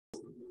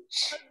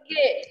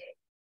Okay.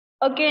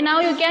 Okay, now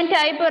you can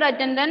type your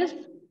attendance.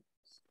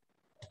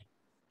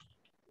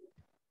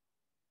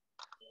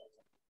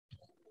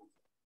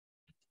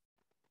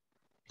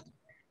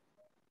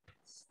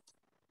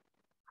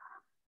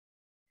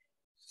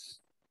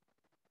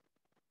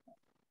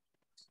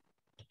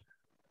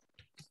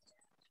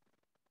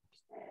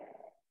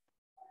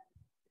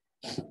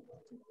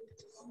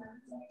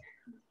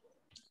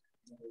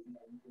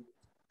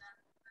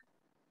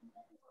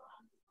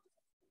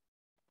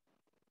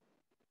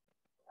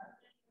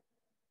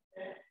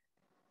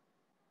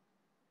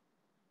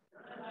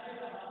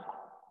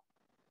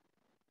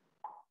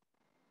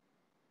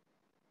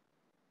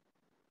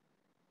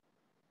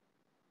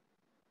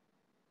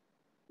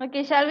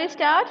 Okay, shall we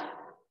start?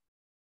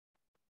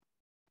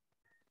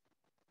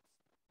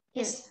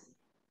 Yes.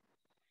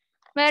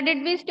 Where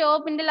did we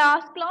stop in the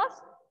last class?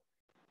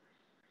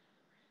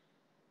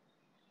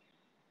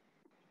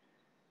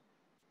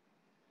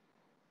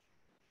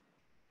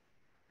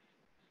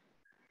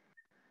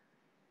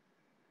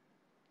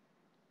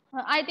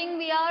 I think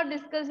we are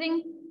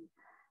discussing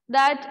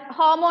that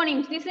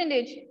homonyms, isn't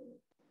it?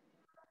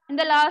 In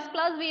the last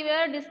class, we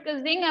were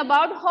discussing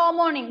about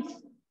homonyms.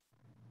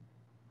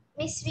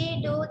 Miss, we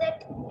do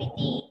that with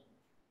E.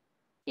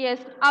 Yes,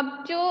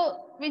 up to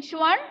which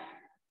one?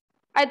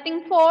 I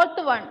think fourth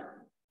one.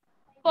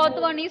 Fourth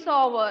one is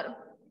over.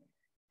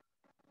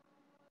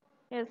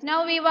 Yes,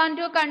 now we want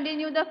to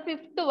continue the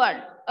fifth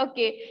one.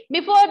 Okay,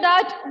 before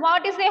that,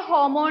 what is a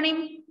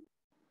homonym?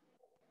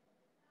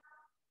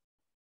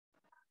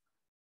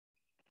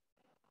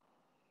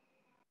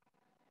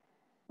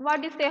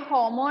 What is a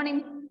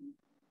homonym?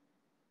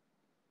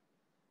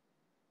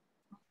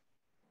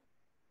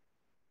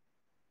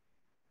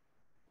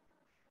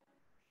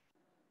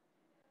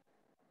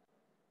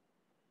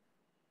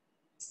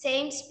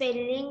 Same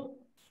spelling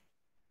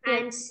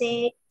Yes. and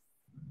same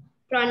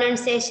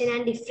pronunciation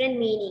and different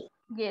meaning.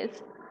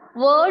 Yes,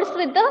 words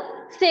with the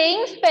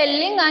same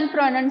spelling and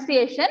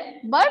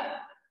pronunciation, but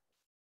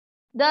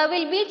there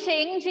will be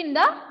change in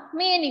the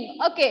meaning.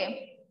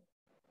 Okay,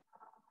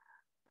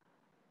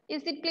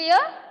 is it clear?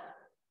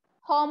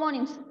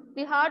 Homonyms,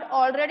 we had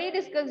already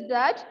discussed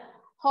that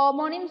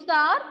homonyms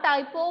are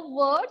type of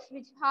words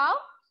which have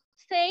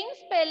same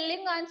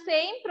spelling and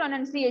same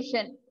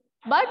pronunciation,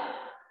 but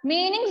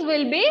meanings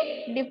will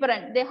be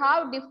different. They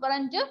have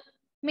different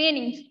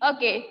meanings.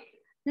 Okay,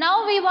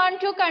 now we want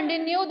to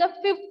continue the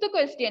fifth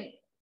question.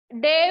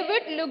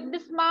 David looked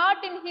smart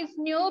in his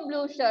new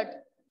blue shirt,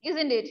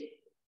 isn't it?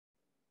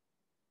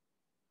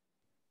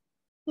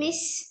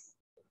 Miss,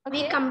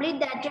 Okay. we complete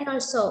that one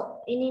also.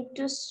 We need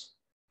to start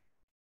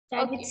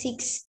Okay. with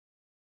 6.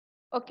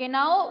 Okay,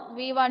 now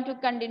we want to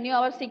continue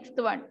our sixth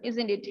one,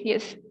 isn't it?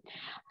 Yes.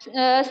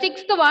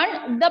 Sixth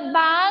one, the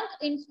bank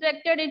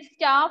instructed its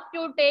staff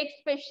to take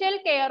special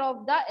care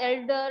of the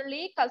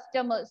elderly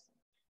customers.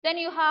 Then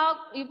you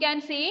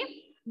can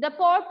see the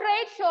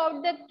portrait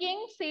showed the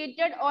king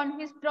seated on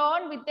his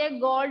throne with a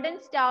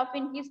golden staff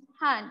in his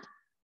hand.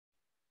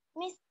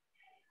 Miss.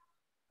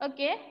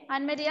 Okay,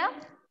 Anne-Maria.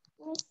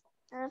 Miss,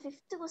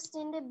 fifth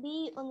question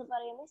B on the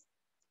Miss.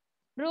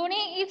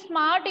 Rooney is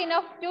smart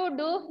enough to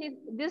do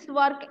this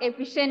work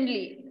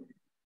efficiently.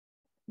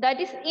 That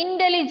is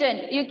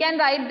intelligent. You can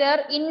write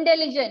there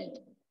intelligent.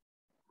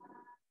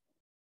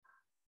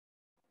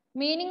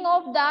 Meaning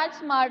of that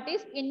smart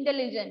is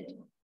intelligent.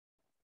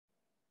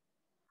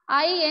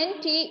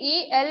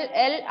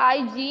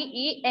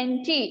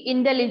 I-N-T-E-L-L-I-G-E-N-T,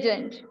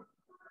 intelligent.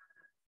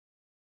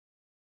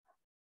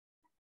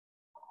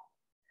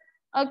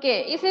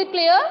 Okay, is it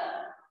clear?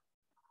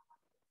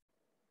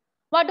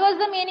 What was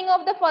the meaning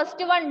of the first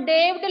one?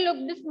 David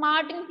looked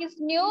smart in his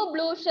new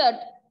blue shirt.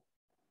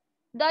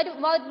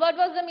 What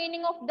was the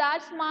meaning of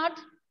that smart?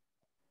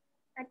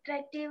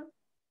 Attractive.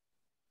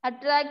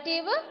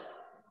 Attractive.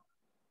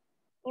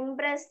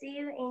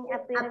 Impressive in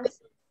appearance.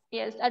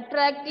 Yes,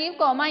 attractive,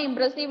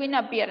 impressive in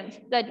appearance.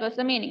 That was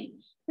the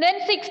meaning.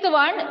 Then sixth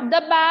one,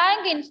 the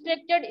bank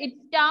instructed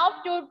its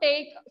staff to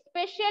take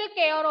special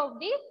care of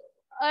the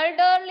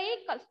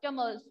elderly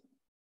customers.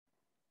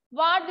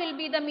 What will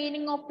be the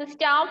meaning of the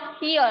staff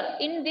here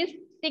in this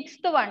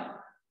sixth one?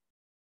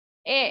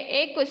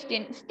 A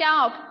question,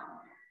 staff.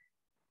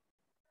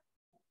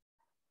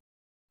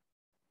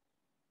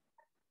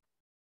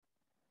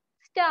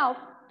 Staff.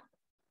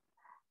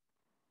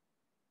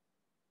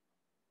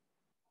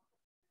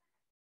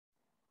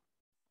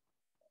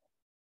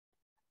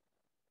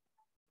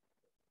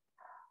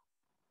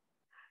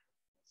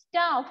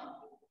 Staff.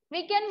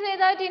 We can say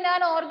that in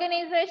an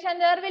organization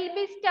there will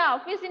be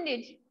staff, isn't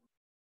it?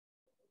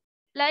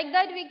 Like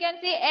that we can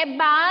say a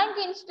bank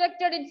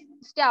instructed its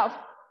staff.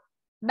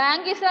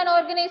 Bank is an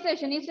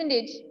organization, isn't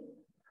it?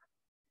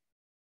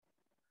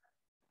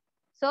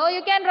 So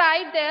you can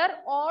write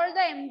there all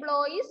the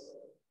employees.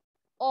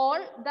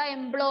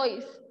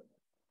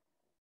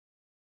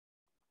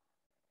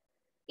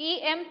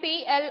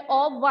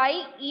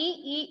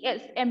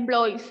 E-M-P-L-O-Y-E-E-S,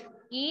 employees.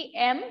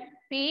 E-M-P-L-O-Y-E-E-S.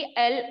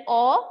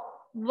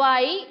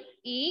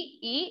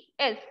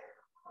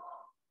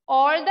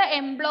 All the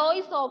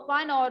employees of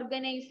an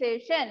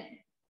organization.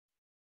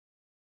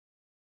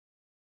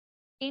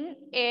 In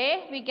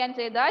A, we can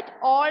say that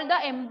all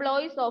the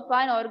employees of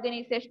an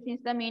organization is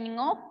the meaning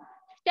of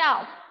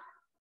staff.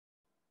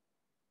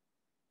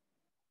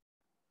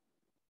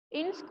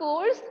 In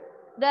schools,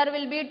 there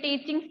will be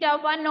teaching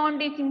staff and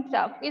non-teaching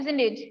staff, isn't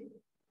it?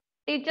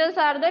 Teachers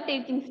are the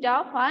teaching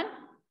staff and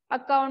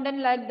accountant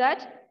like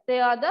that, they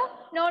are the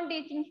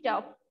non-teaching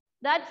staff.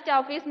 That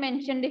staff is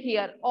mentioned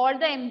here. All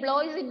the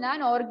employees in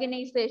an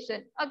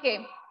organization.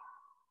 Okay.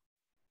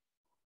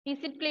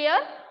 Is it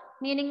clear?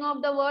 Meaning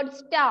of the word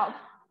staff.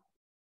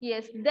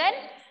 Yes. Then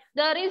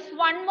there is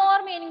one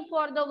more meaning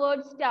for the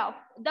word staff.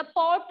 The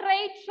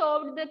portrait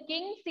showed the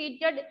king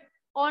seated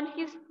on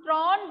his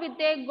throne with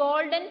a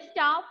golden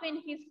staff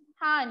in his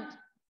hand.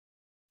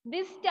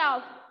 This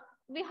staff,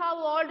 we have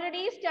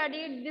already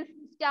studied this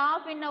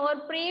staff in our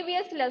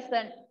previous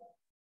lesson.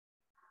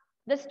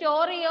 The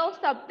story of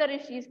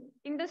Saptarishis.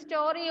 In the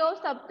story of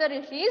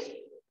Saptarishis,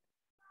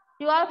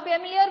 you are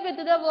familiar with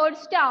the word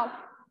staff.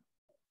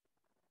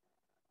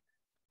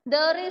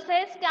 There is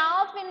a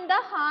staff in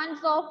the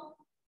hands of,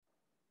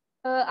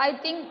 I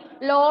think,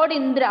 Lord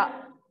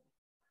Indra.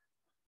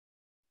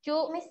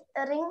 Miss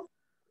ring.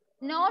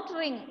 Not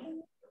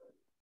ring.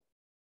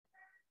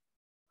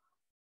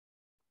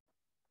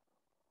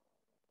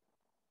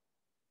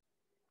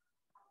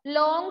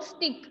 Long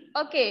stick.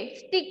 Okay,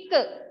 stick.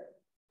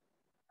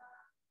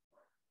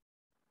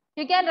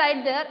 You can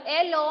write there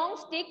a long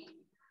stick.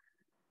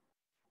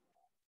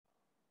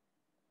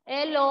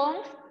 A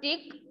long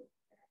stick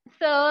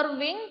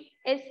serving,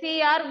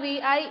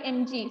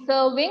 S-E-R-V-I-N-G,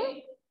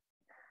 serving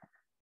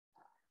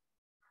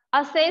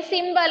as a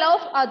symbol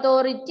of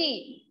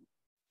authority.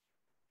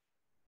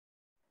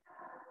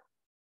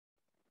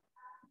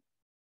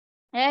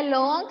 A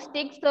long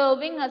stick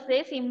serving as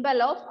a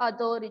symbol of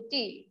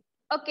authority.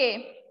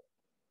 Okay.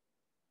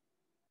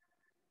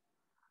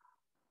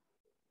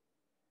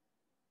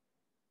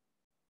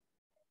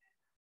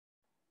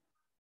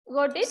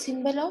 Got it?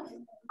 Symbol of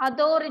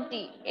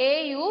authority.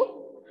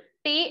 A-U-T-H-O-R-I-T-Y.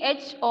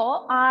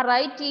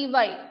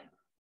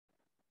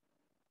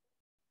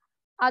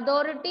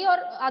 Authority or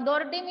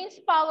authority means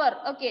power.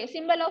 Okay.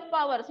 Symbol of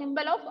power.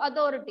 Symbol of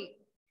authority.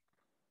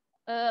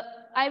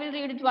 I will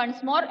read it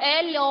once more.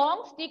 A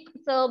long stick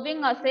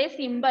serving as a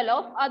symbol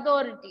of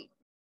authority.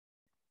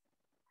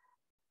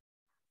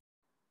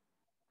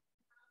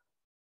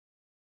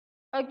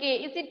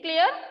 Okay, is it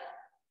clear?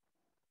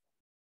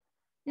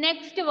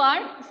 Next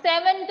one,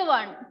 seventh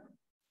one.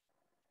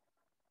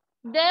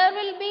 There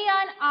will be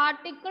an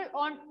article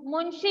on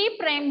Munshi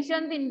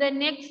Premchand in the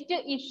next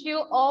issue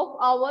of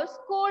our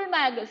school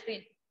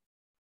magazine.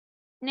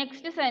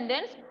 Next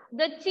sentence.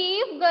 The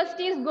chief guest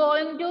is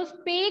going to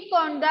speak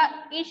on the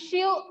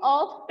issue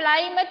of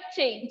climate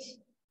change.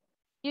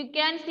 You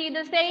can see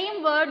the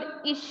same word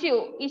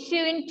issue. Issue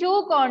in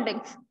two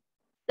contexts.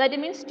 That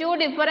means two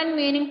different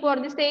meaning for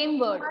the same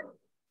word.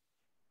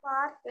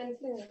 part.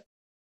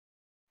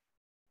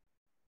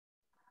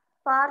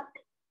 Part.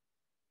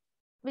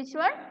 Which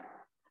one?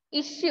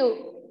 Issue.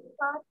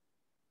 Part.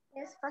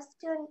 Yes, first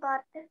one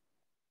part.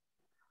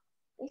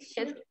 Issue.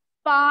 Yes.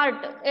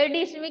 Part.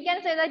 Edition. We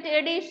can say that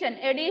edition.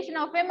 Edition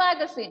of a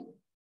magazine.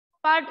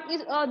 Part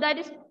is that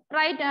is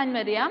right, Anne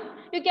Maria.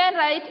 You can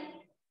write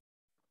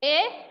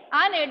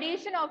an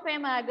edition of a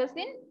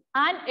magazine.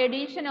 An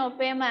edition of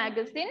a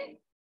magazine.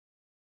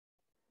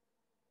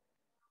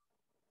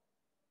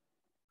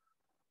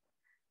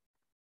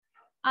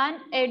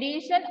 An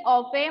edition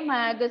of a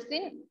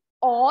magazine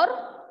or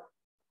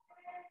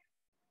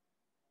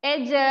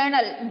a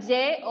journal.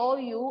 J-O-U-R-N-A-L.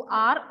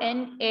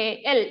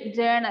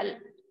 Journal.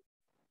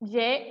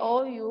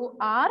 J-O-U-R-N-A-L.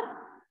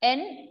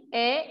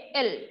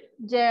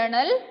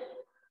 Journal.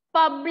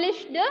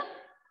 Published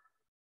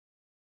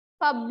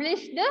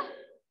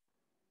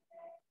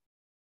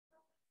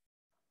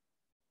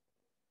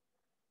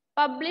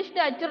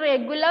at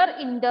regular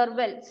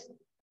intervals.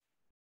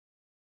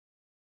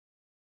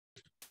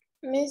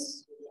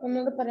 Miss,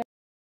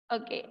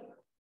 okay.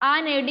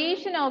 An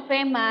edition of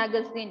a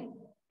magazine.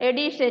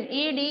 Edition.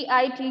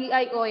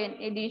 E-D-I-T-I-O-N.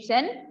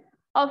 Edition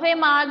of a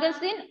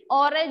magazine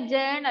or a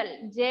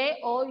journal.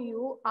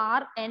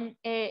 J-O-U-R-N-A-L.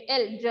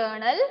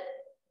 Journal.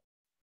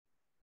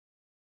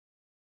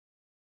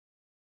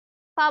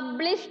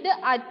 Published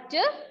at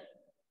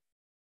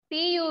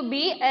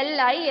P-U-B-L-I-S-H-E-D.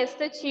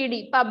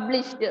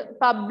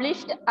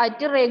 Published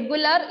at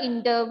regular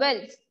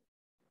intervals.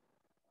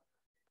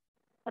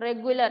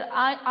 Regular.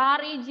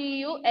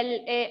 R-E-G-U-L-A-R.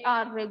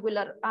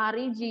 Regular.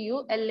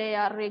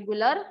 R-E-G-U-L-A-R.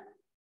 Regular.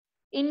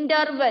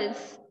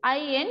 Intervals.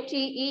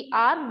 I-N-T-E-R-V-A-L-S.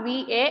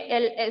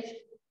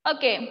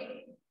 Okay.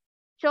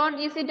 Sean,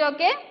 is it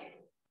okay?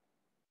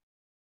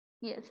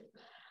 Yes.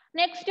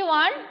 Next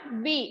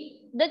one,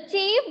 B. The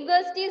chief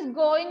guest is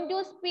going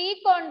to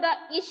speak on the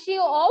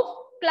issue of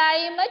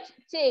climate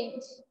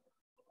change.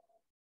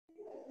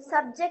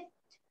 Subject.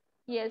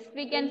 Yes,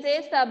 we can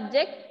say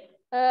subject.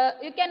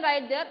 You can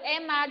write there a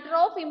matter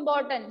of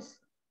importance.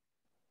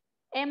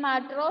 A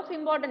matter of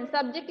importance.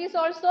 Subject is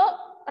also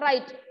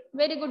right.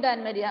 Very good,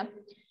 Anne Maria.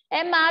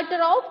 A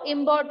matter of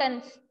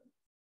importance.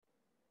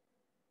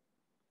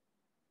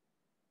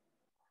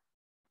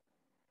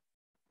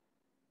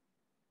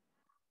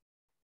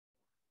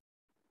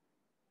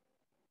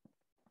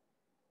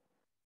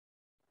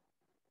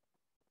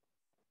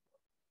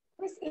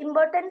 Miss,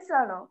 importance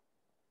ano?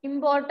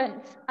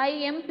 Importance.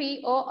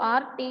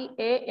 IMPORTANCE.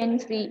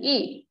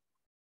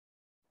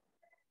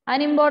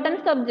 An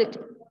important subject.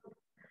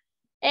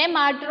 A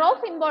matter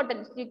of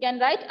importance. You can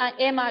write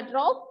a matter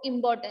of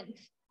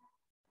importance.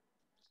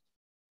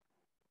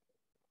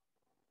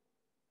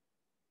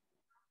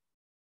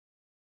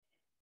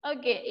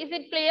 Okay, is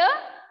it clear?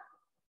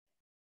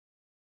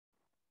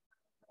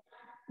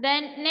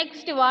 Then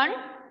next one,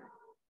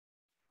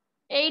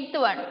 8th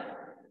one.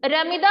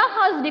 Ramida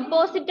has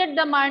deposited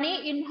the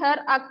money in her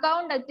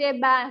account at a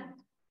bank.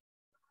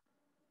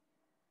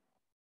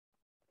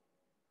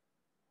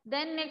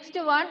 Then next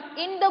one,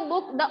 in the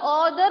book, the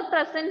author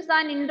presents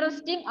an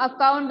interesting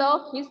account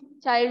of his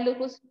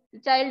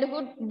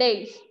childhood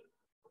days.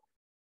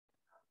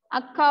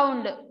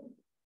 Account.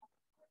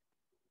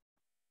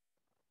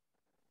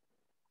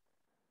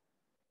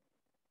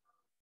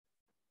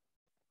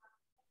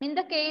 In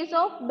the case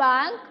of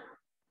bank,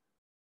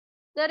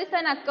 there is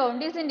an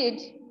account, isn't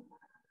it?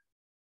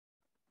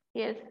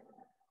 Yes.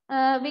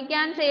 We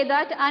can say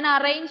that an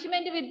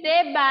arrangement with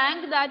a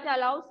bank that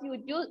allows you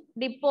to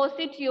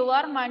deposit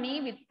your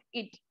money with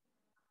it.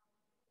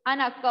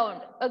 An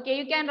account. Okay,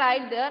 you can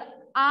write there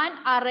an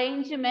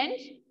arrangement.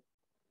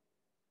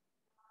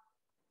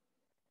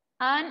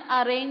 An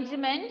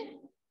arrangement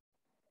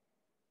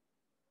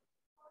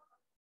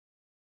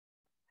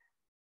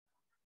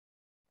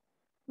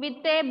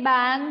with a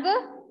bank.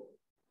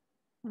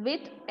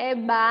 With a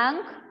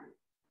bank.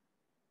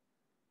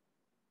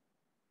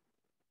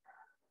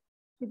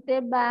 With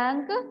a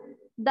bank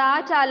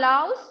that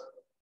allows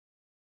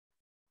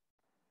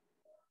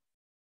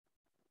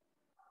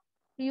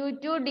you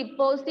to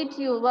deposit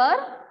your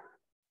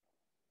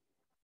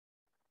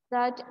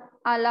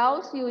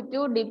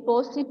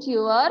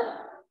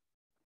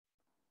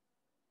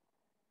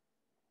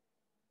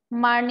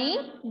money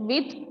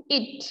with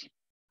it.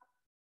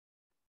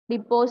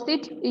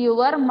 Deposit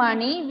your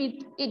money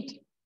with it.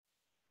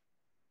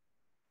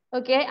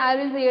 Okay, I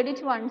will read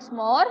it once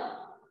more.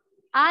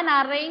 An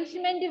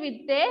arrangement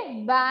with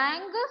a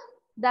bank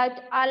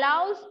that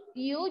allows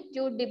you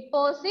to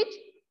deposit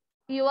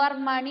your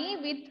money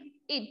with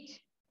it.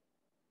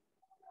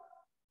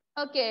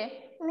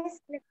 Okay. Miss,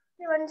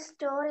 one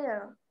story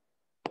ano?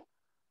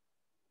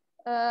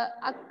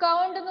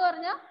 Account എന്ന്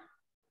പറഞ്ഞ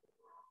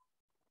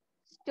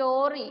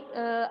story,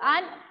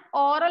 an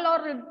oral or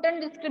written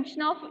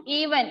description of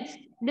events.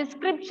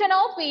 Description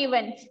of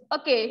events.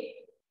 Okay.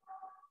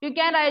 You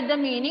can write the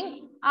meaning.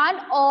 An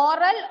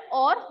oral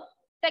or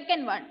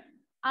second one.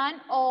 An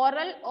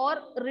oral or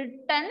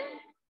written.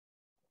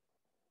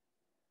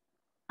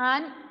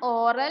 An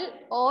oral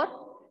or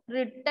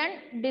written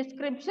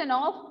description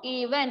of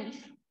events.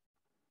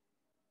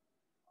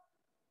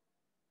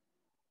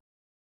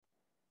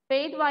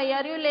 Faith, why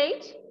are you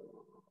late?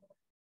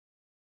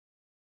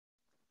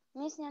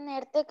 Miss, ഞാൻ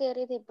നേരത്തെ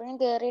കേറിയത് ഇപ്പോഴും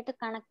കേറിയിട്ട്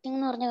connecting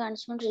എന്ന് പറഞ്ഞ്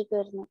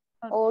കാണിച്ചുകൊണ്ടിരിക്കുവായിരുന്നു.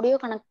 Audio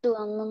connect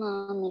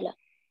ആവുന്നില്ല.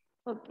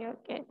 Okay,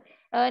 okay.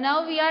 Now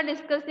we are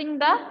discussing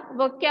the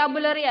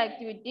vocabulary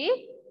activity.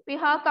 We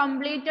have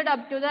completed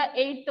up to the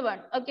 8th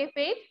one. Okay,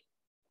 Faith?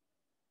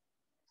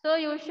 So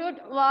you should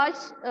watch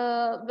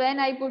when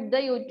I put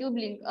the YouTube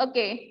link.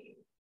 Okay.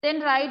 Then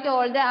write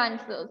all the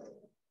answers.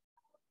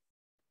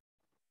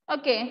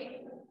 Okay.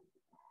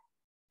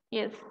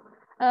 Yes.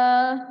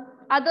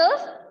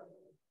 Others?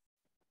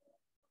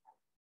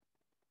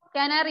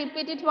 Can I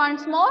repeat it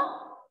once more?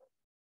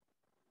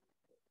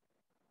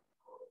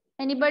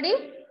 Anybody?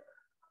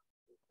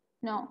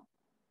 No.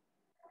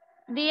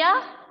 Dia?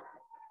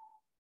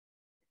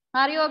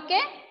 Are you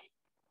okay?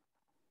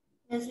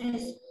 Yes,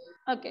 yes.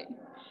 Okay.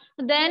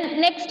 Then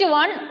next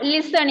one,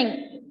 listening.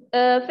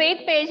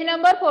 Faith, page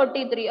number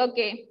 43.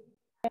 Okay.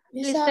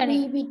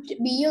 Listening.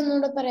 B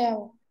ഒന്നുകൂടെ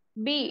പറയാമോ?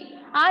 B.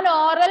 An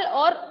oral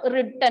or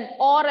written.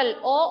 Oral.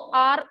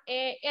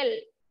 O-R-A-L.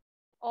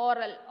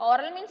 Oral.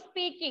 Oral means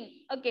speaking.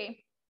 Okay.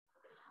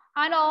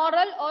 An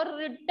oral or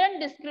written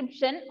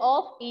description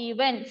of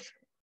events.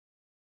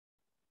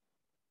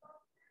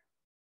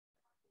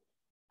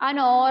 An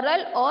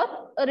oral or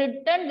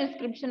written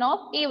description of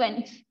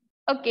events.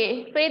 Okay.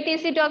 Faith,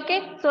 is it okay?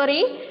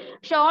 Sorry.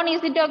 Sean,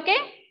 is it okay?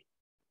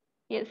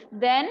 Yes.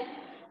 Then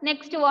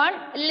next one,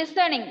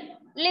 listening.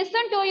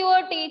 Listen to your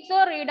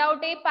teacher read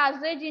out a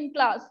passage in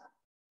class.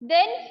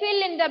 Then fill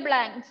in the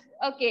blanks.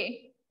 Okay.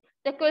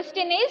 The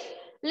question is,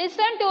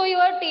 listen to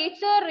your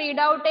teacher read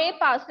out a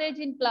passage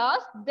in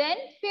class. Then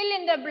fill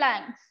in the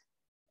blanks.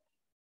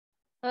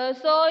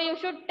 So you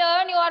should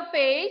turn your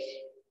page.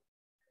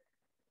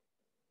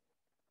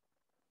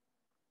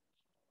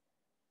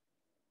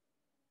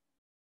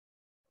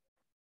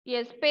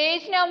 Yes,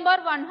 page number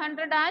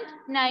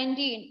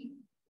 119.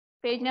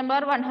 Page number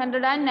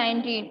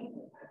 119.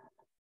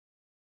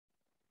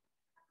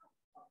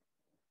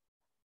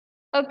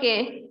 Okay.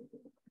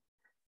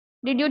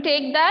 Did you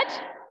take that?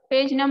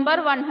 Page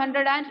number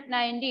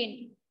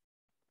 119.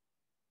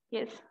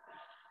 Yes.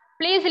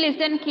 Please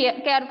listen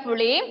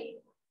carefully.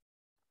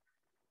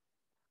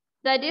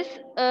 That is,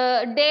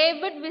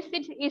 David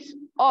visits his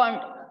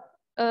aunt.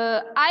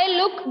 I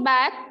look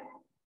back.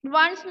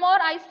 Once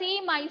more, I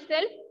see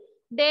myself,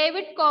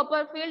 David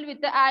Copperfield,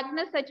 with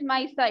Agnes at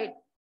my side.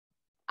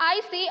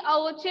 I see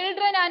our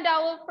children and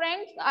our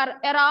friends are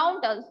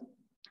around us.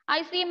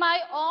 I see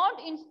my aunt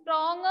in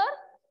stronger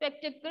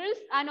spectacles,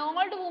 an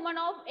old woman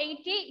of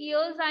 80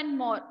 years and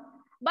more,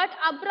 but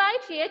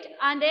upright yet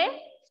and a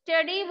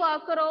steady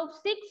walker of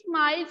 6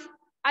 miles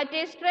at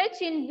a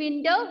stretch in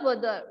winter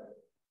weather.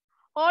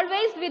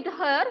 Always with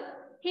her,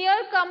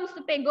 here comes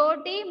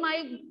Peggotty,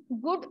 my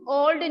good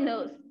old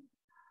nurse,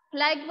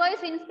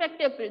 likewise in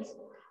spectacles,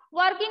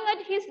 working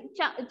at his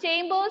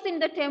chambers in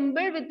the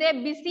temple with a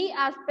busy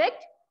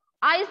aspect.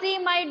 I see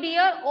my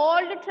dear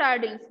old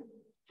Traddles.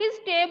 His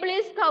table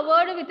is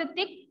covered with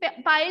thick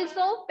piles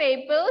of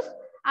papers,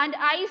 and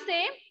I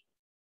say,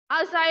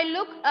 as I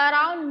look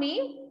around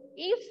me,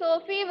 if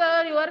Sophie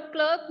were your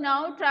clerk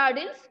now,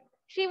 Traddles,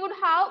 she would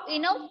have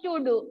enough to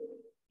do.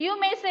 You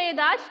may say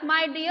that,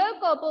 my dear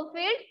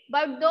Copperfield,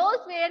 but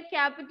those were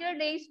capital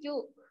days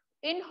too.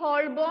 In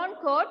Holborn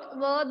Court,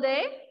 were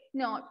they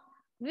not?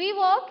 We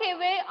walk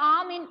away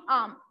arm in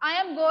arm. I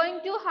am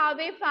going to have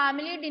a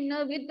family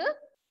dinner with the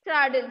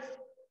Traddles.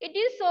 It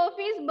is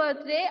Sophie's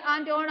birthday,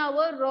 and on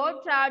our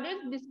road,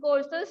 Traddles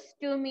discourses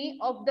to me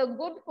of the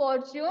good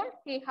fortune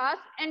he has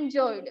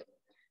enjoyed.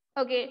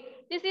 Okay,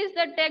 this is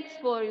the text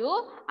for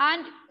you,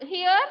 and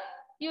here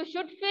you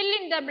should fill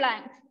in the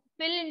blanks.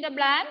 Fill in the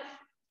blanks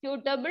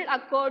suitable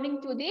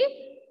according to the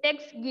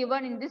text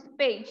given in this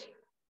page.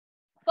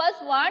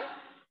 First one,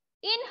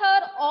 in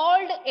her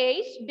old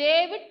age,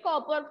 David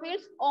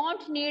Copperfield's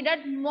aunt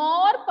needed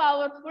more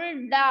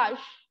powerful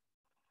dash.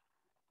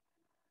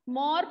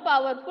 More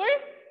powerful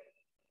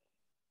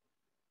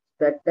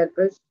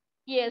spectacles.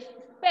 Yes,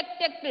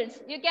 spectacles.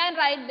 You can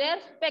write there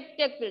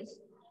spectacles.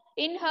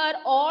 In her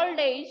old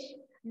age,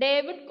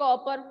 David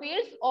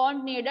Copperfield's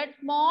aunt needed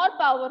more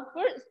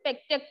powerful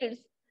spectacles.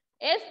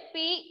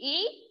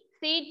 S-P-E-C-T-A-C-L-E-S,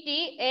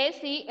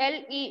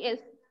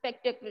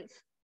 spectacles.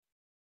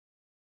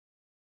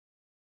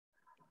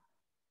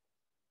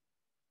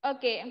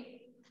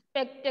 Okay,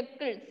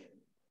 spectacles.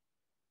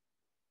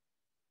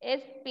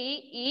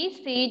 S-P-E-C-T-A-C-L-E-S.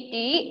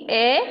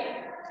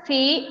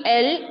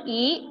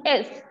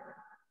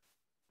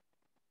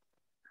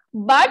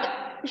 But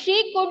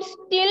she could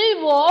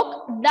still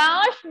walk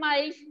dash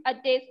miles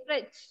at a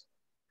stretch.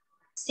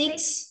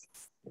 6.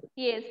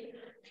 Yes,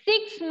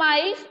 6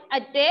 miles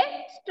at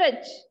a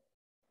stretch.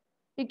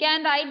 You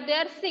can write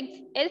there 6,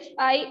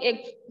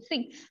 S-I-X,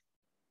 6.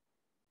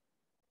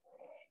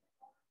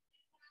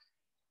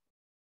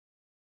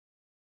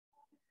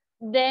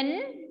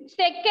 Then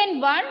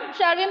second one,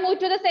 shall we move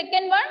to the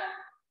second one?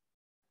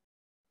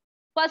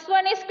 First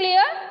one is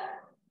clear?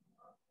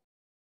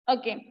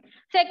 Okay.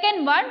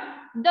 Second one,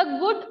 the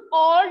good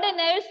old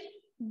nurse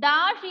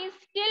dash is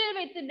still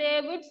with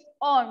David's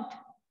aunt.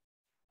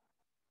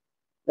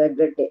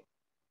 Peggotty.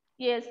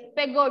 Yes,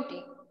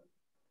 Peggotty.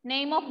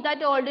 Name of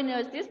that old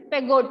nurse is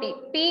Peggotty.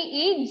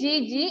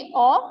 P-E-G-G-O-T-T-Y.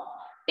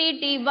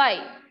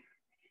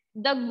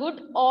 The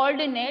good old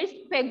nurse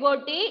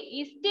Peggotty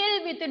is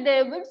still with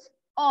David's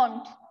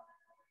aunt.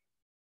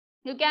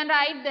 You can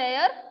write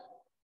there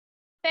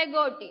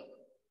Peggotty.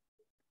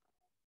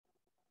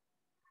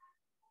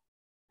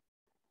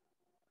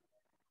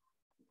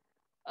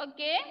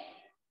 Okay.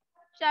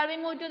 Shall we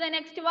move to the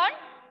next one?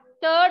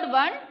 Third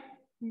one.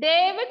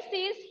 David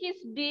sees his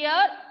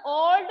dear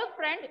old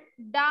friend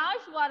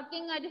Dash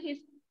working at his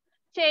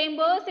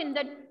chambers in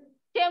the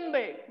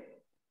temple.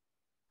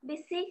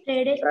 Busy.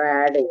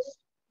 Traddles.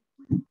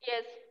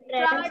 Yes,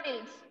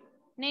 Traddles.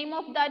 Name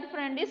of that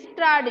friend is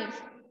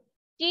Traddles.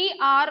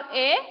 T-R-A-D-D-L-E-S.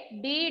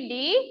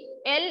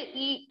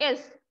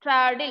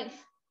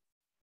 Traddles.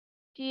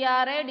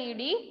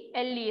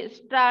 T-R-A-D-D-L-E-S.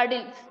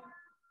 Traddles.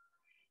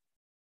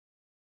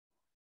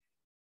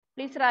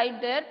 Please write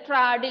there,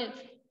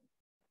 Traddles.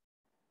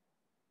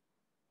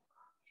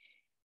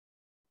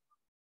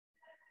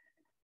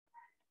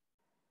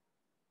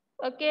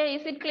 Okay,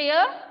 is it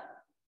clear?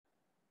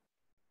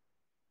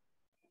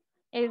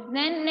 Yes,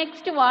 then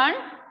next one.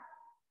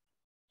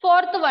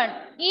 Fourth one.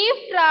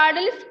 If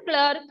Traddles'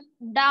 clerk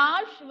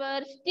Dash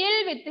were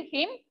still with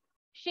him,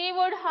 she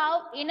would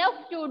have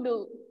enough to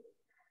do.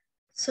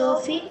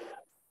 Sophie.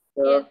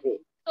 Yes, Sophie.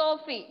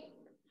 Sophie.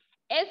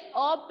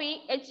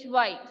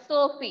 S-O-P-H-Y.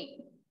 Sophie.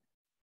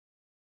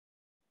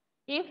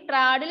 If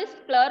Traddles'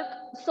 clerk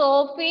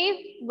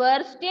Sophie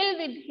were still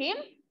with him,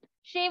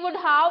 she would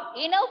have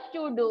enough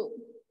to do.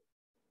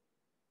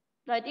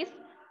 That is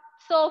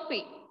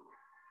Sophie.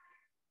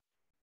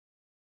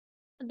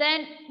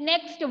 Then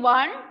next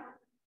one,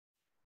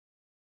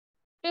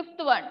 fifth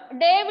one.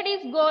 David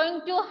is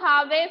going to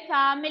have a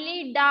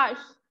family dash.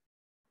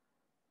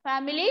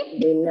 Family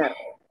Dinner.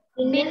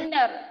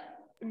 dinner.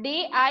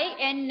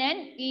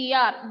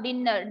 D-I-N-N-E-R.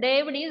 Dinner.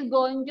 David is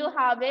going to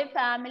have a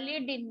family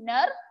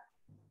dinner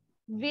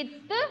with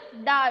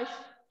dash.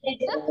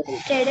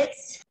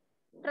 Credits.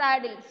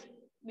 Traddles.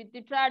 With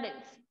the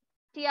traddles.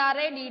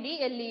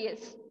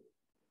 Traddles.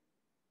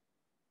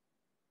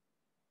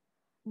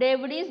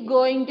 David is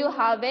going to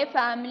have a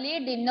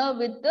family dinner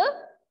with the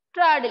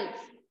Traddles.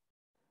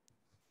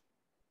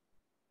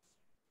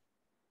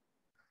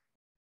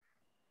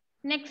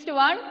 Next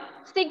one,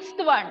 sixth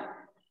one.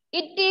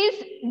 It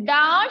is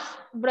Dash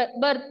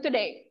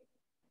birthday.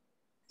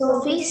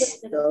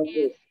 Sophie's.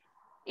 Yes.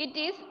 It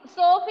is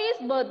Sophie's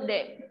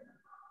birthday.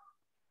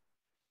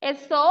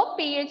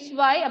 SOPHY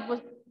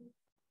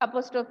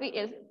apostrophe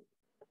S.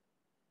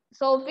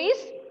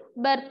 Sophie's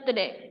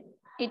birthday.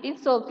 It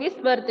is Sophie's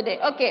birthday.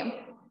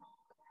 Okay.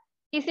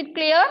 Is it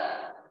clear?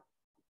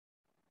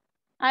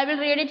 I will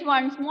read it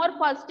once more.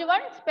 First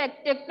one,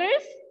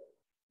 spectacles.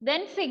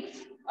 Then 6.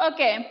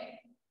 Okay.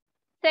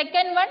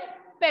 Second one,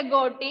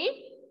 Pegoti.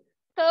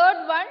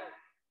 Third one,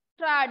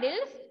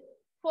 Traddles.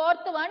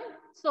 Fourth one,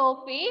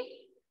 Sophie.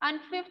 And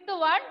fifth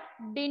one,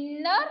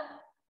 dinner,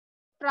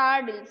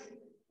 Traddles.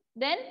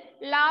 Then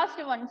last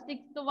one,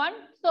 sixth one,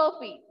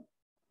 Sophie.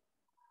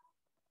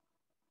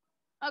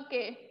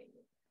 Okay.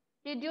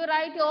 Did you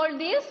write all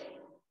these?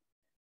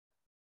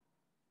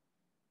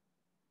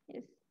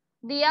 Yes.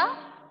 Dia?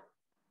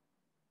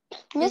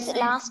 Miss,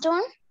 last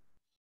one.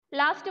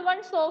 Last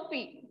one,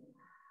 Sophie.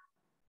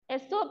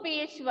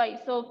 SOPHY,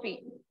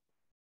 Sophie.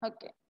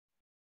 Okay.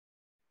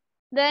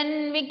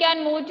 Then we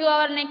can move to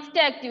our next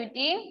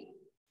activity.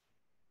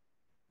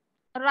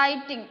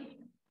 Writing.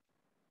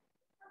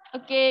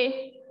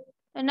 Okay.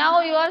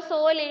 Now you are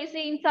so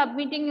lazy in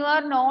submitting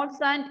your notes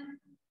and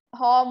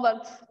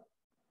homeworks.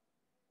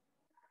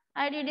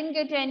 I didn't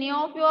get any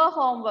of your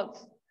homeworks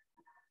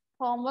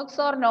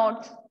or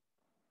notes.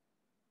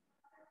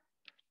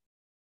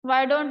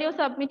 Why don't you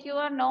submit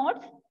your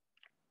notes?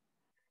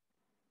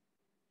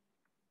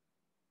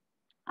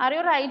 Are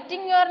you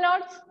writing your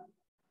notes?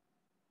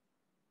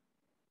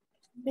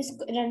 Miss,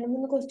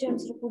 2-3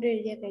 questions കൂടി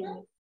എഴുതിയാ കഴിഞ്ഞു.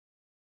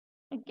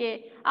 Okay.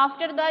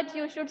 After that,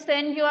 you should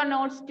send your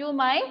notes to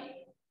my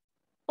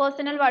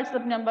personal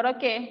WhatsApp number.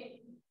 Okay.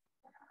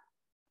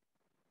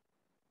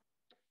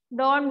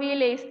 Don't be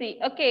lazy.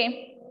 Okay.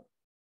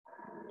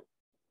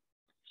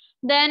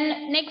 Then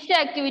next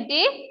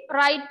activity,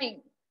 writing.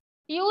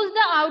 Use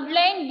the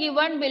outline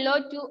given below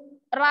to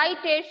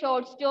write a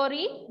short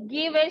story.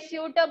 Give a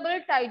suitable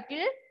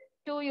title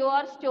to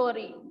your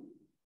story.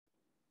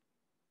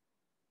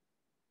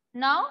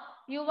 Now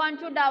you want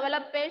to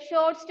develop a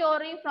short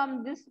story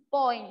from these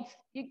points.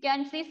 You can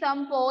see some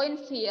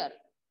points here.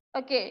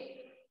 Okay.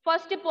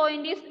 First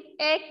point is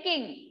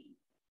aching.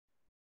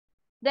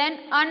 Then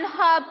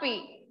unhappy.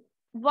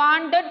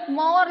 Wanted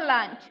more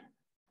land.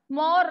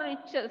 More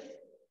riches.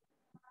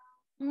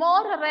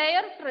 More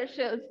rare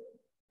treasures.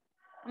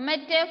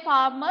 Met a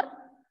farmer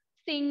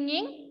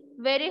singing,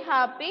 very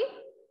happy.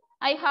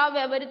 I have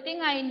everything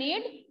I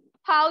need.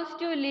 House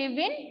to live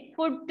in,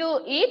 food to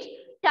eat,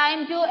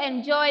 time to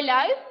enjoy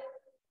life.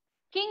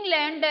 King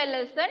learned a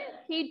lesson.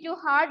 He too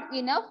hard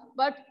enough,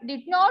 but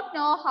did not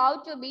know how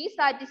to be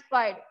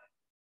satisfied.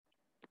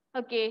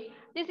 Okay,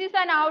 this is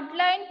an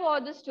outline for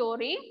the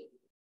story.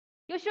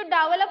 You should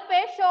develop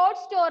a short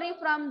story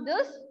from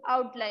this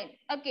outline.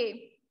 Okay.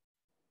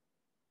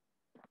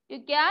 You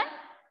can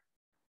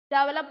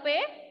develop a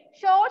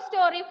short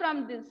story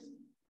from this.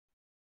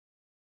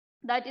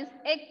 That is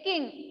a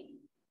king.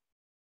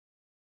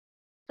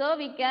 So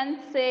we can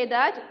say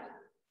that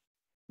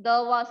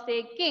there was a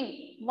king.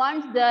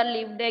 Once there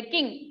lived a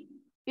king.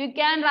 You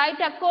can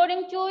write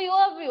according to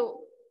your view.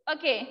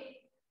 Okay.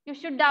 You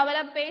should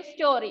develop a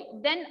story.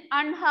 Then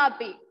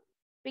unhappy.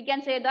 We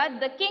can say that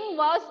the king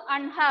was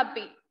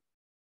unhappy.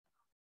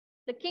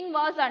 The king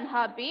was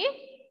unhappy.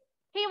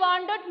 He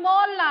wanted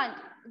more land.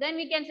 Then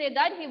we can say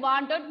that he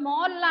wanted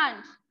more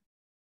land.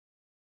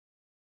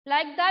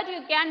 Like that,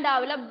 you can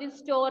develop this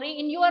story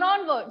in your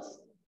own words.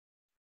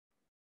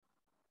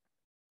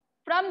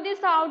 From this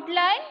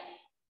outline,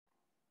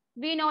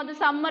 we know the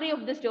summary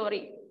of the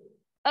story.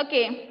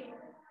 Okay.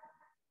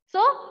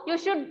 So, you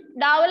should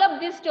develop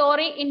this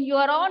story in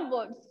your own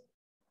words.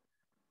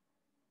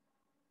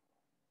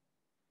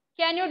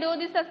 Can you do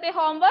this as a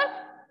homework?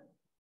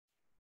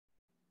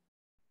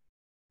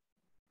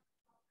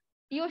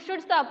 You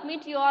should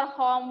submit your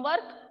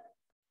homework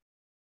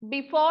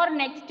before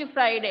next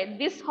Friday.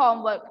 This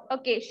homework.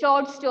 Okay,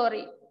 short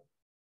story.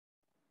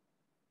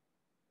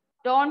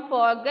 Don't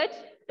forget.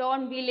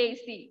 Don't be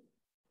lazy.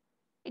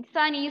 It's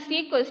an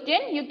easy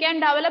question. You can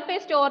develop a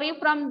story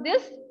from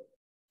this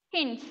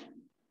hints.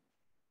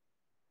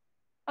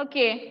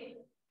 Okay.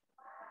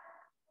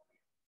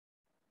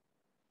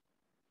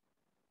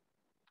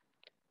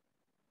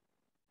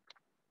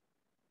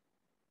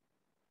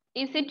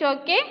 Is it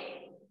okay?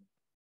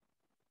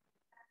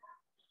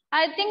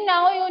 I think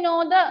now you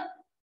know the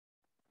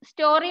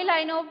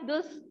storyline of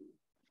this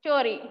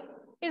story,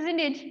 isn't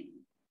it?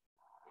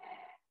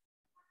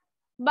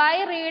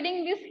 By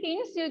reading these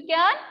hints, you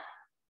can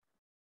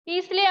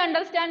easily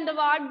understand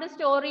what the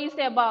story is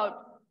about.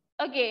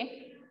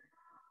 Okay.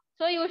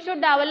 So you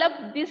should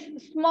develop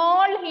these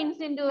small hints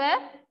into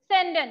a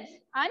sentence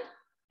and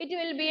it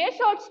will be a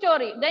short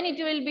story. Then it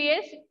will be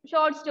a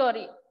short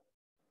story.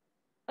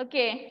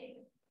 Okay.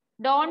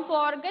 Don't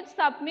forget,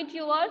 submit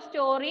your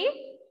story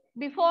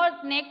before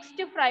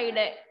next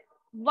Friday.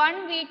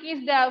 1 week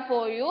is there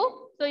for you.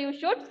 So you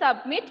should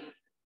submit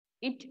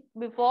it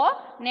before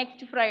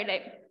next Friday.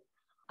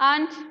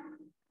 And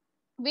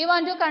we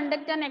want to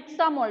conduct an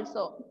exam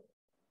also.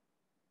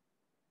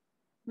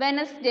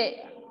 Wednesday.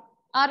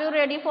 Are you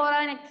ready for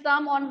an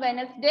exam on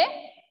Wednesday?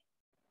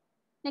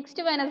 Next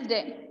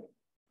Wednesday.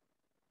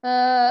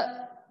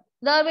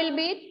 There will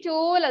be 2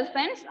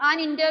 lessons, an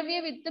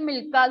interview with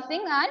Milkha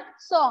Singh and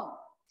song.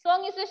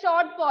 Song is a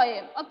short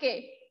poem.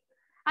 Okay.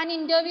 An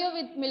interview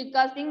with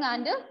Milkha Singh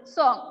and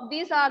song.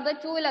 These are the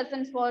 2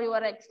 lessons for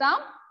your exam.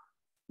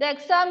 The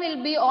exam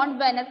will be on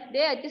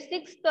Wednesday at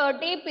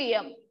 6:30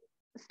 p.m.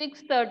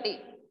 6:30.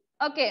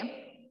 Okay.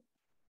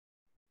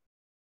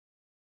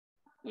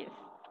 Yes.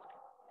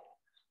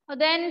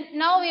 Then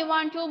now we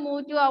want to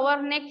move to our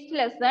next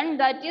lesson,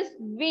 that is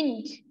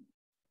wind.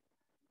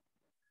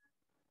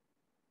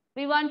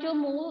 We want to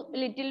move a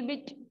little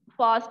bit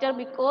faster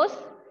because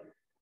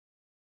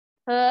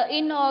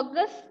in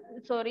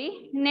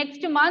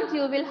next month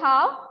you will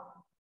have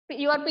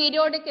your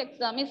periodic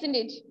exam, isn't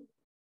it?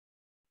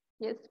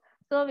 Yes.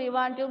 So we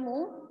want to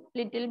move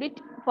little bit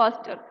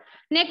faster.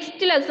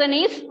 Next lesson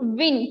is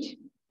wind.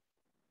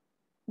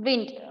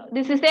 Wind.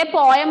 This is a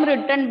poem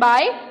written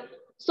by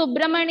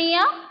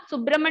Subramanya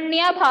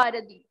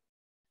Bharati.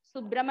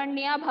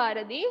 Subramanya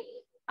Bharati.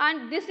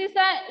 And this is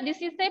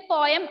a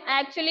poem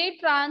actually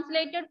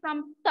translated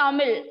from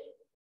Tamil.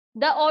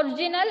 The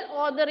original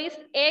author is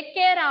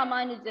A.K.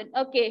 Ramanujan.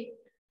 Okay.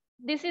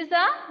 This was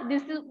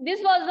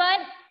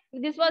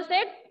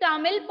a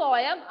Tamil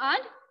poem,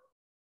 and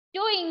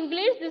to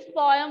English this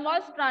poem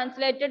was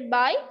translated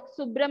by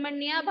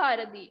Subramanya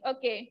Bharati.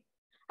 Okay.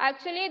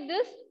 Actually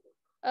this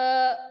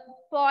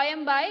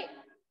poem by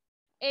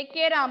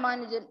A.K.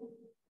 Ramanujan.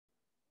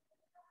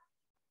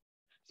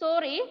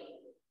 Sorry.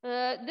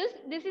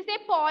 This is a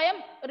poem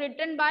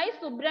written by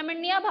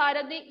Subramanya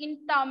Bharati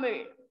in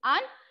Tamil,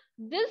 and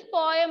this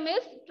poem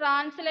is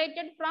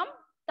translated from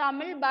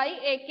Tamil by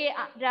A.K.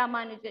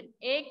 Ramanujan.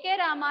 A.K.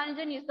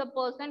 Ramanujan is the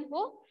person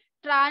who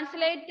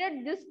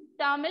translated this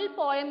Tamil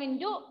poem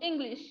into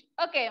English.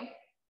 Okay.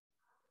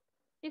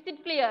 Is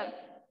it clear?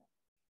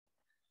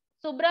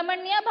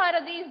 Subramanya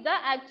Bharati is the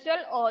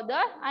actual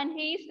author and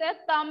he is a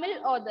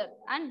Tamil author.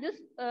 And this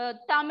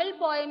Tamil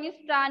poem is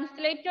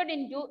translated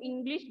into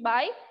English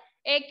by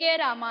A.K.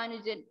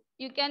 Ramanujan.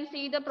 You can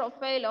see the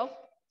profile of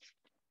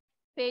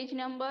page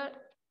number.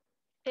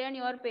 Turn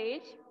your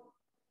page.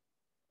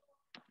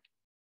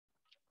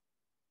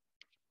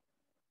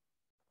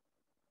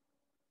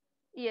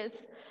 Yes.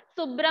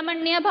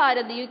 Subramanya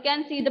Bharati. You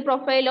can see the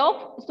profile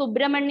of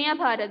Subramanya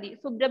Bharati.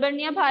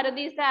 Subramanya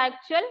Bharati is the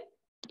actual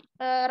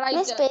writer.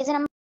 Miss,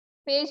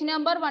 Page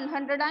number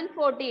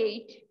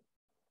 148.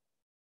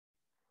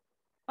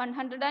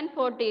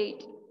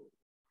 148.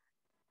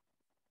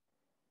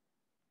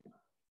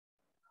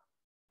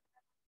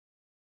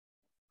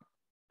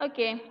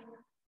 Okay.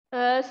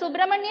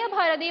 Subramanya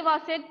Bharati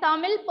was a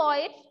Tamil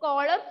poet,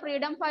 scholar,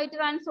 freedom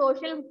fighter and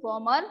social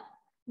reformer.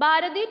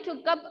 Bharati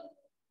took up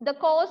the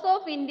cause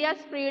of India's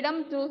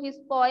freedom through his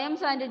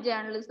poems and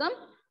journalism.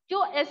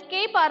 To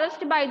escape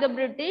arrest by the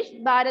British,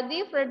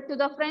 Bharati fled to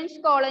the French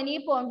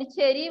colony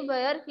Pondicherry,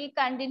 where he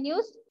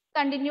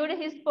continued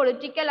his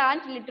political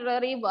and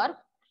literary work.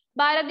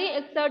 Bharati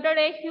exerted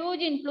a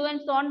huge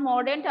influence on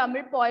modern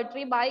Tamil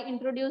poetry by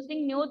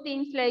introducing new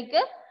themes like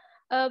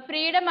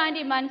freedom and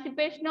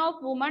emancipation of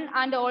women,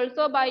 and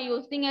also by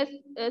using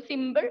a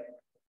simple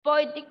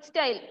poetic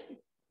style.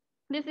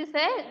 This is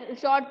a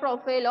short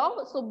profile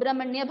of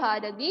Subramanya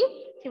Bharati.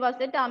 He was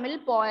a Tamil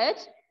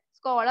poet,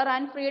 scholar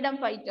and freedom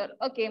fighter.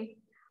 Okay.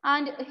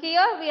 And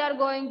here we are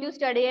going to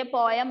study a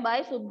poem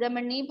by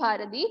Subramanya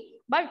Bharati.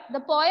 But the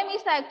poem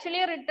is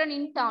actually written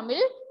in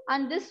Tamil,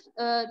 and this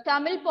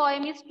Tamil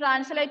poem is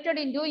translated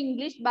into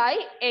English by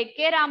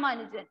A.K.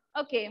 Ramanujan.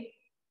 Okay.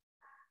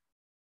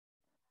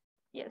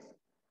 Yes.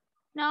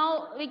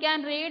 Now we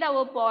can read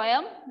our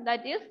poem,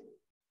 that is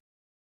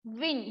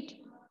Wind.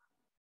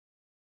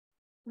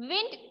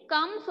 Wind,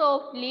 come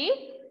softly,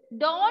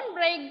 don't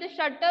break the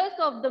shutters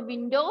of the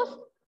windows,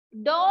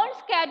 don't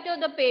scatter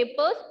the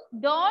papers,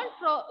 don't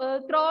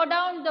throw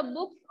down the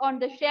books on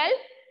the shelf.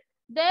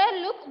 There,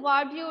 look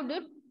what you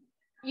did.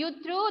 You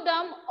threw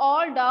them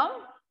all down,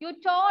 you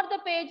tore the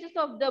pages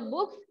of the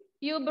books,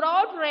 you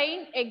brought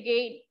rain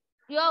again.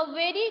 You are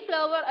very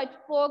clever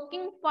at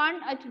poking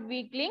fun at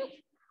weaklings.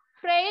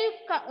 Frail,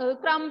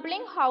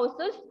 crumbling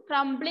houses,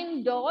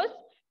 crumbling doors,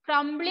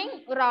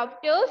 crumbling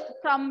rafters,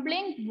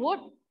 crumbling wood,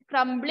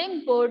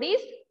 crumbling bodies,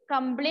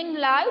 crumbling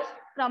lives,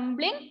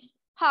 crumbling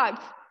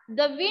hearts.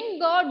 The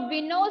wind god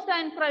winnows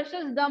and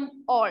crushes them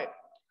all.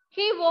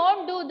 He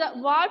won't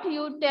do what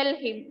you tell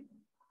him.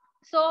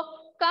 So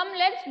come,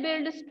 let's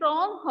build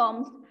strong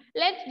homes.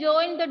 Let's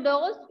join the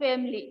doors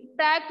firmly.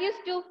 Practice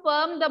to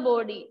firm the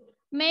body.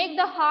 Make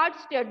the heart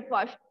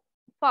steadfast.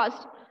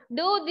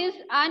 Do this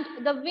and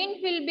the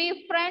wind will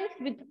be friends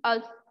with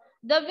us.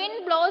 The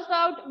wind blows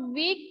out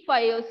weak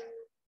fires.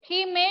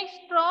 He makes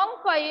strong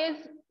fires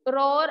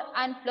roar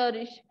and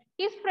flourish.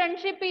 His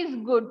friendship is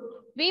good.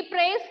 We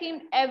praise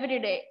him every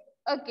day.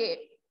 Okay.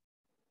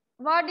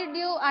 What did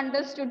you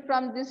understood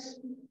from this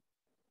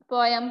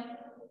poem?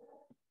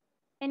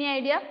 Any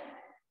idea?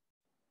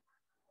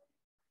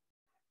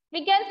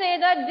 We can say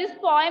that this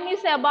poem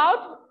is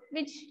about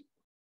which?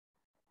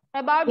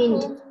 About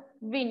Wind. whom?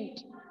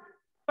 Wind.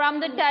 From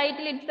the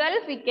title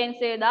itself, we can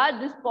say that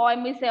this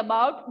poem is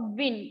about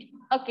wind.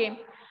 Okay.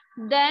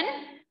 Then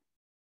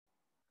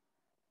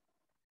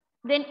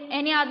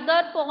any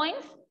other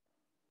points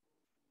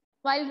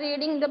while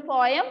reading the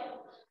poem?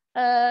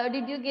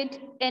 Did you get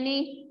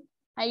any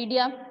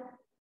idea?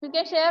 You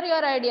can share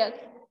your ideas.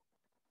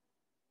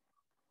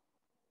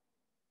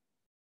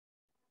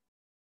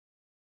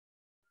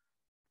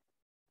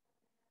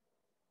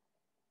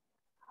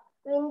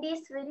 Wind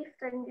is very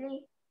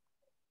friendly.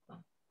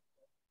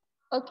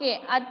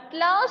 Okay, at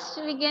last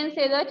we can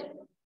say that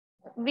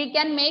we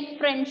can make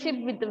friendship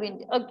with the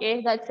wind.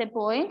 Okay, that's a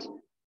point.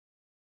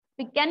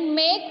 We can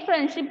make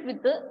friendship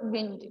with the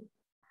wind.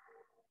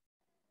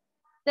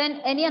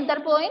 Then any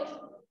other points?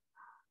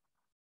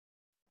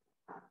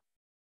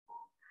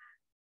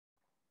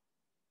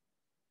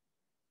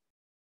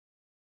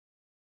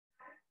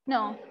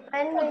 No.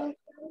 And wind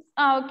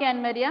Okay,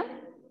 Anne Maria.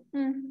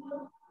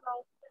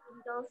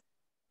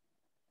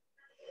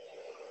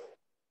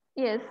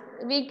 Yes,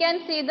 we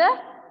can see the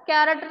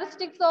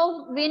characteristics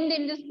of wind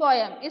in this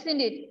poem, isn't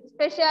it?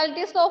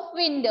 Specialities of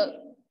wind.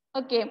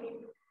 Okay.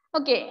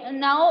 Okay,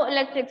 now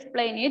let's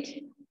explain it.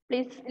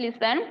 Please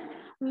listen.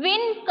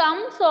 Wind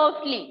comes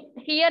softly.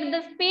 Here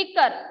the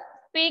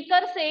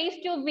speaker says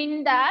to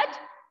wind that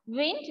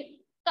wind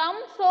come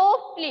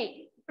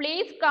softly.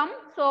 Please come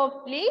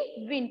softly,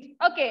 wind.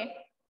 Okay.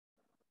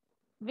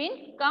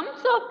 Wind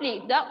comes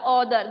softly. The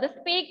author, the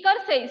speaker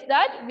says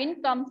that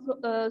wind comes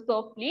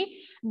softly.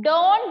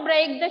 Don't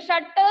break the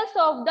shutters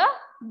of the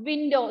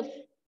windows.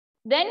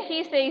 Then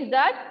he says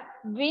that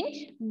wind,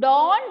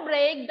 don't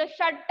break the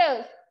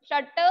shutters.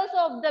 Shutters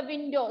of the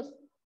windows.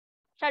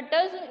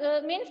 Shutters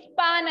means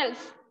panels.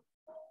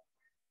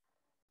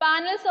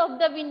 Panels of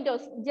the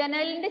windows.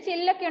 ജനലിന്റെ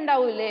ചില്ലൊക്കെ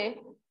ഉണ്ടാവൂലേ?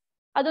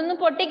 അതൊന്നും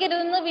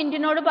പൊട്ടിക്കരുതെന്ന്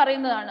വിൻഡിനോട്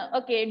പറയുന്നതാണ്.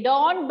 Okay,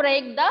 don't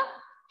break the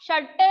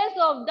shutters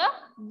of the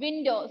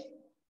windows.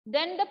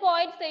 Then the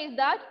poet says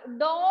that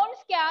don't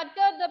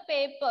scatter the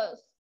papers.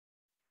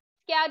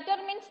 Scatter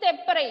means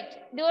separate.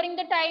 During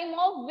the time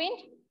of wind,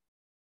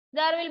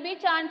 there will be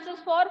chances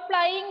for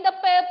flying the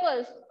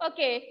papers.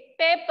 Okay,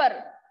 paper.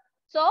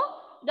 So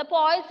the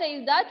poet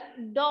says that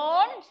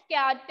don't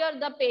scatter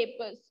the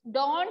papers.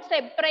 Don't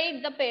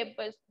separate the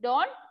papers.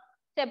 Don't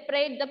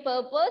separate the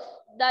papers.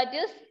 That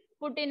is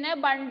put in a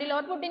bundle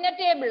or put in a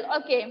table.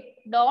 Okay,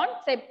 don't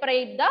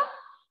separate the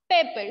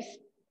papers.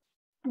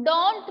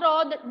 Don't throw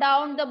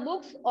down the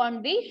books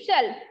on the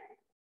shelf.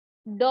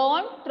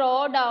 Don't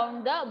throw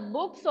down the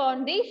books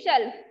on the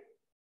shelf.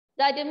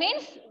 That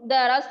means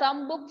there are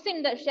some books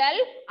in the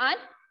shelf and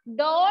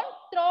don't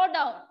throw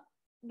down.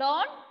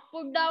 Don't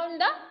put down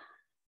the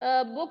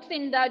books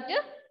in that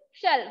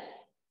shelf.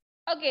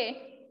 Okay,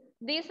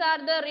 these are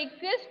the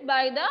requests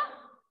by the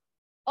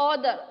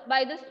author,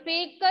 by the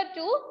speaker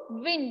to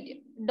wind.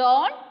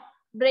 Don't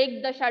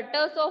break the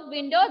shutters of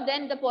window.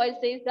 Then the poet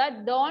says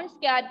that don't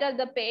scatter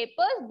the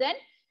papers. Then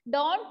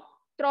don't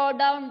throw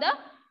down the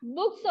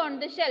books on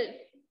the shelf.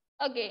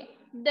 Okay,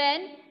 then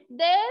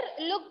there,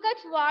 look at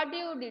what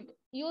you did.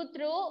 You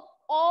threw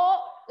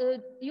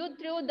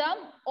them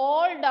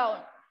all down.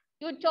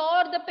 You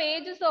tore the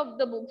pages of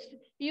the books.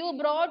 You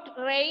brought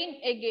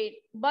rain again.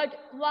 But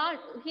what,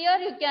 here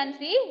you can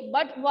see,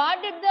 but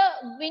what did the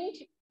wind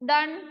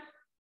done?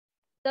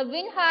 The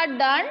wind had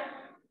done,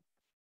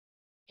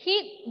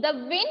 the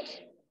wind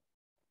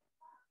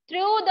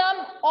threw them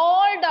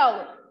all down,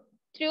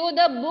 threw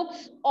the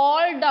books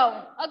all down.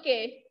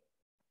 Okay,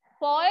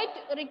 poet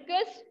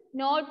requests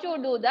not to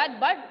do that,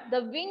 but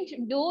the wind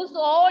does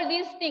all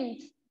these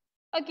things.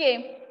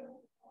 Okay,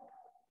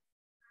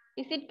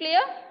 is it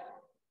clear?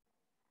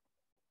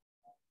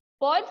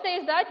 Poet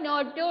says that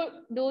not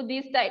to do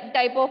these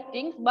type of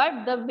things,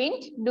 but the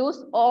wind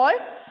does all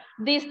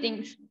these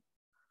things.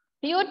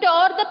 You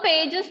tore the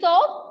pages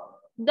of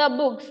the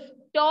books.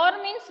 Tore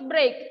means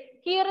break.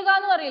 The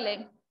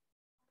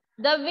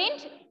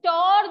wind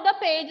tore the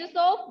pages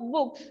of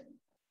books.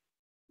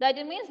 That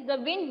means the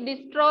wind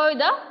destroyed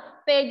the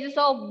pages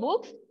of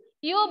books.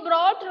 You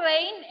brought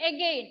rain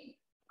again.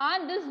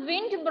 And this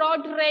wind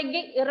brought rain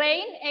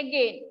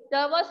again.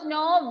 There was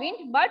no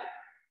wind, but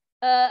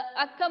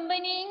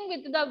accompanying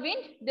with the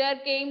wind, there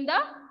came the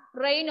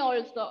rain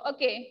also.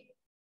 Okay.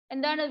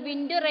 And then the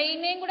wind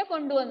rain kuda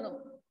konduvannu.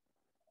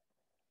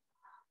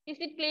 Is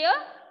it clear?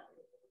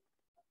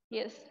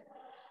 Yes.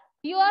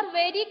 You are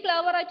very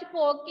clever at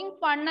poking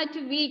fun at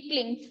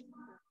weaklings.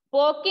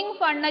 Poking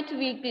fun at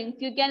weaklings.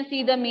 You can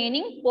see the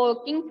meaning.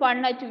 Poking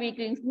fun at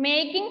weaklings.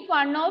 Making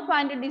fun of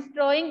and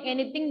destroying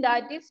anything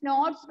that is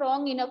not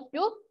strong enough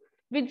to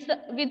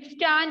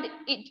withstand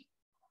it.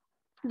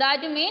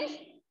 That means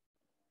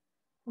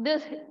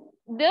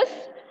this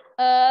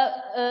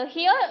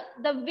here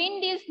the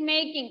wind is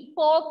making,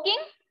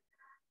 poking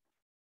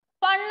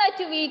fun at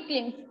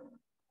weaklings,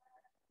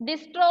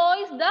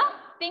 destroys the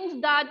things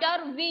that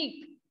are weak.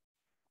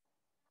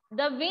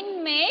 The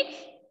wind makes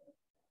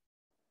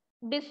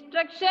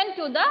destruction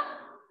to the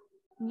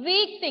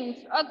weak things.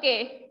 Okay.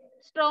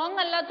 Strong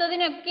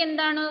അല്ലാത്തതിനൊക്കെ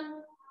എന്താണ്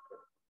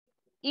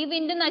ഈ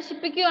wind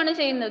നശിപ്പിക്കുകയാണ്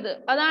ചെയ്യുന്നത്.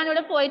 അതാണ്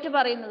ഇവിടെ പോയിട്ട്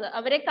പറയുന്നത്.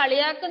 അവരെ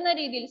കളിയാക്കുന്ന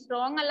രീതിയിൽ,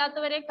 സ്ട്രോങ്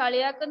അല്ലാത്തവരെ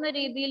കളിയാക്കുന്ന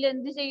രീതിയിൽ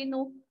എന്ത്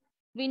ചെയ്യുന്നു?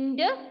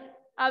 വിൻഡ്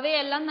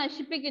അവയെല്ലാം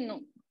നശിപ്പിക്കുന്നു.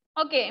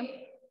 Okay.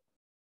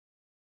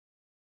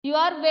 You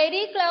are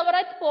very clever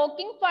at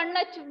poking fun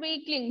at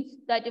weaklings.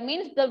 That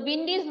means the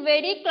wind is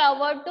very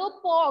clever to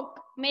poke,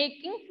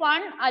 making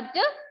fun at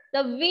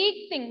the weak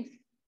things.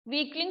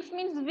 Weaklings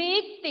means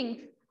weak things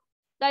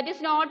that is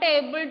not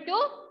able to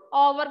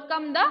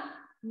overcome the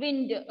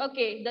wind.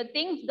 Okay, the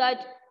things that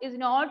is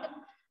not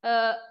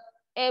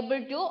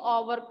able to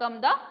overcome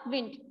the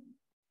wind.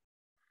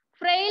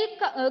 Frail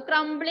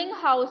crumbling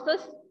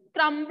houses,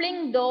 crumbling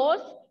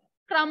doors,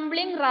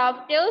 crumbling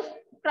rafters,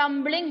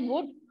 crumbling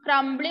wood,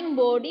 crumbling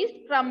bodies,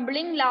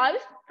 crumbling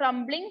lives,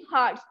 crumbling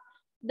hearts.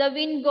 The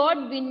wind god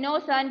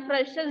winnows and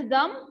crushes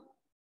them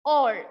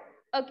all.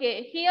 Okay,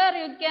 here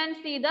you can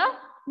see the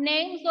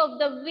names of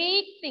the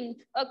weak things.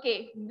 Okay,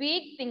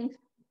 weak things.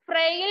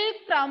 Frail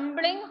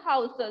crumbling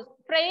houses.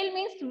 Frail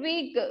means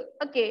weak.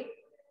 Okay,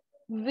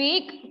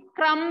 weak.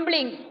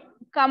 Crumbling.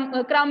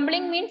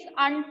 Crumbling means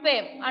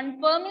unfirm.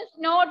 Unfirm means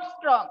not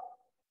strong.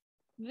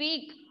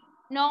 Weak,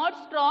 not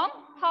strong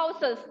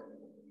houses.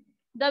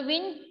 The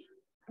wind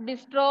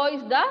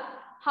destroys the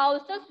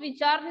houses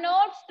which are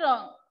not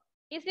strong.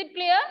 Is it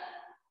clear?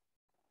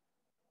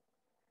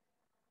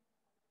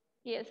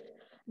 Yes.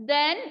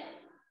 Then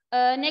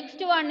next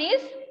one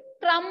is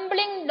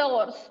crumbling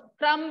doors.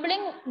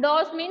 Crumbling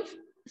doors means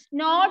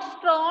not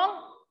strong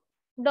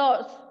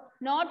doors,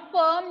 not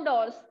firm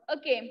doors.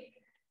 Okay.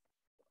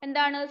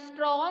 എന്താണ്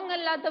strong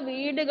അല്ലാത്ത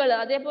വീടുകൾ,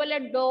 അതേപോലെ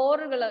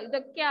ഡോറുകൾ,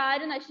 ഇതൊക്കെ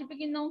ആര്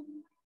നശിപ്പിക്കുന്നു?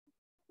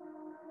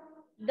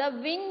 The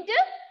wind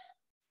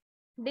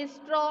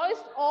destroys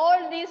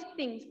all these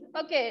things.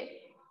 Okay.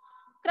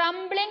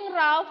 Crumbling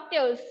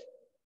rafters.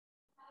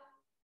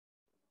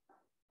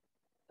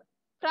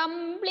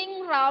 Crumbling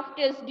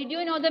rafters. Did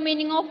you know the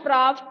meaning of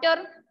rafter?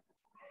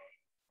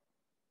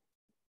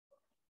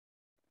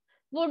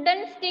 Wooden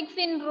sticks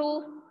in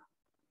roof.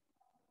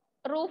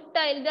 Roof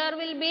tile. There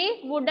will be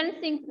wooden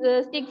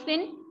sticks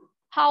in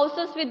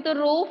houses with the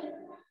roof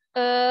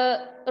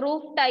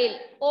tile.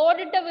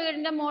 ഓടിട്ട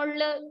വീടിന്റെ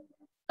മുകളില്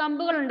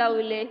കമ്പുകൾ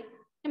ഉണ്ടാവില്ലേ?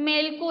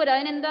 മേൽക്കൂര.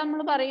 അതിനെന്താ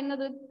നമ്മൾ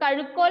പറയുന്നത്?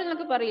 കഴുക്കോൽ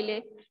എന്നൊക്കെ പറയില്ലേ?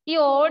 ഈ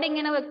ഓട്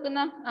ഇങ്ങനെ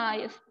വെക്കുന്ന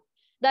yes,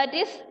 that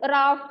is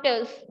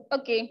rafters.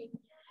 Okay.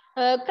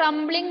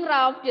 Crumbling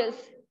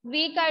rafters.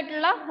 Week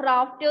ആയിട്ടുള്ള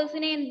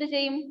റാഫ്റ്റേഴ്സിനെ എന്ത്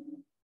ചെയ്യും?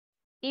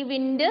 ഈ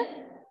വിൻഡ്,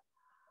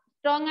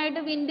 സ്ട്രോങ്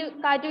ആയിട്ട് വിൻഡ്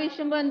കാറ്റ്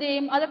വീശുമ്പോ എന്ത്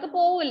ചെയ്യും? അതൊക്കെ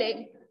പോവൂലേ?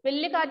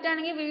 വലിയ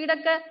കാറ്റാണെങ്കിൽ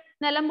വീടൊക്കെ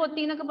നിലം പൊത്തി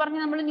എന്നൊക്കെ പറഞ്ഞ്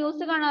നമ്മൾ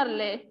ന്യൂസ്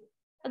കാണാറില്ലേ?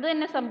 അത്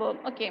തന്നെ സംഭവം.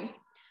 Okay.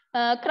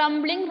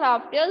 Crumbling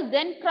rafters.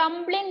 Then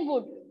crumbling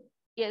would.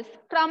 Yes,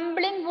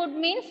 crumbling would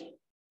means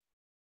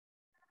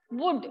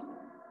would,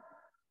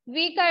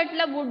 week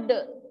ആയിട്ടുള്ള would,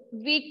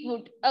 week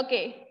would.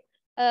 Okay,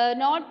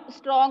 not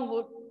strong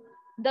would.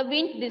 The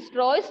wind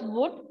destroys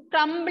wood.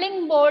 Crumbling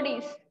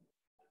bodies.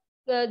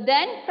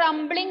 Then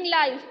crumbling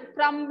lives,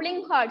 crumbling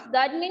hearts.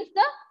 That means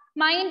the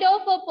mind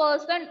of a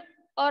person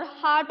or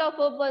heart of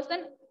a person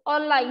or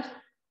life.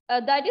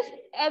 That is,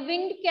 a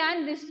wind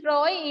can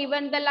destroy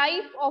even the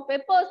life of a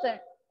person.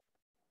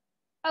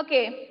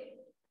 Okay,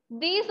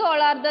 these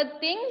all are the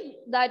things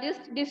that is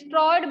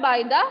destroyed by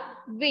the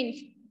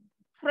winds.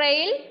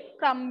 Frail,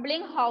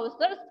 crumbling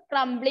houses,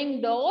 crumbling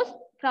doors,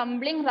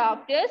 crumbling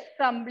rafters,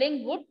 crumbling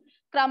wood,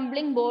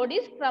 crumbling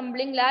bodies,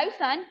 crumbling lives,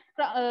 and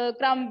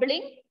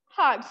crumbling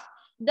hearts.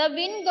 The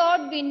wind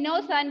god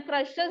winnows and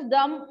crushes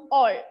them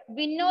all.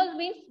 Winnows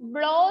means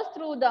blows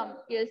through them.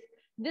 Yes,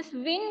 this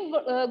wind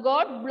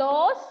god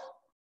blows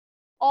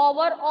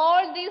over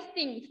all these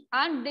things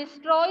and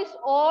destroys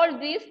all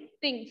these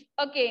things.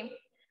 Okay,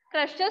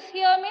 crushes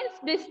here means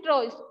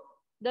destroys.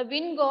 The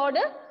wind god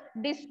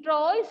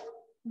destroys,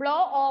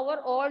 blow over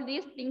all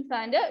these things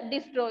and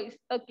destroys.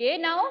 Okay,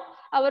 now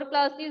our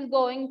class is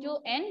going to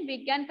end. We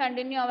can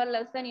continue our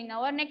lesson in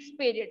our next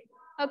period.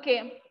 Okay.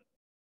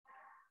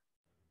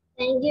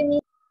 Thank you,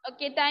 Miss.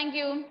 Okay, thank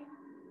you.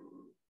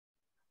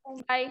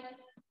 Bye.